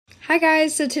Hi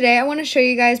guys, so today I want to show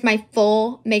you guys my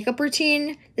full makeup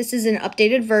routine. This is an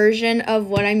updated version of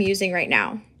what I'm using right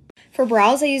now. For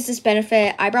brows, I use this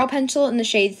Benefit eyebrow pencil in the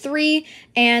shade 3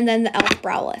 and then the e.l.f.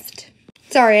 brow lift.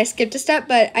 Sorry, I skipped a step,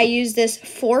 but I use this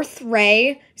 4th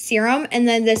Ray serum and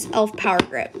then this e.l.f. Power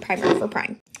Grip primer for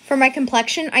prime. For my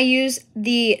complexion, I use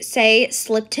the Saie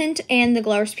Slip Tint and the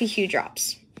Glow Recipe Hue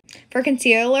Drops. For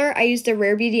concealer, I use the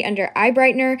Rare Beauty Under Eye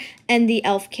Brightener and the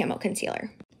e.l.f. Camo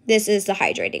Concealer. This is the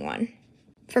hydrating one.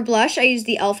 For blush, I use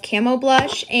the e.l.f. Camo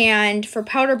Blush, and for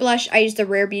powder blush, I use the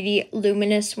Rare Beauty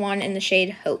Luminous one in the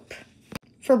shade Hope.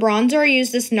 For bronzer, I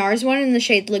use this NARS one in the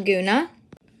shade Laguna.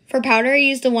 For powder, I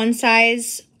use the One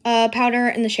Size powder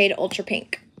in the shade Ultra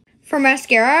Pink. For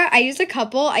mascara, I use a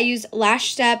couple. I use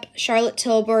Lash Step, Charlotte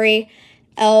Tilbury,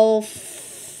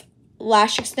 e.l.f.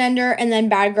 Lash Extender, and then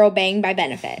Bad Girl Bang by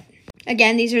Benefit.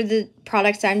 Again, these are the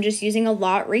products I'm just using a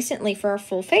lot recently for a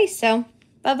full face, so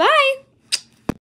bye-bye!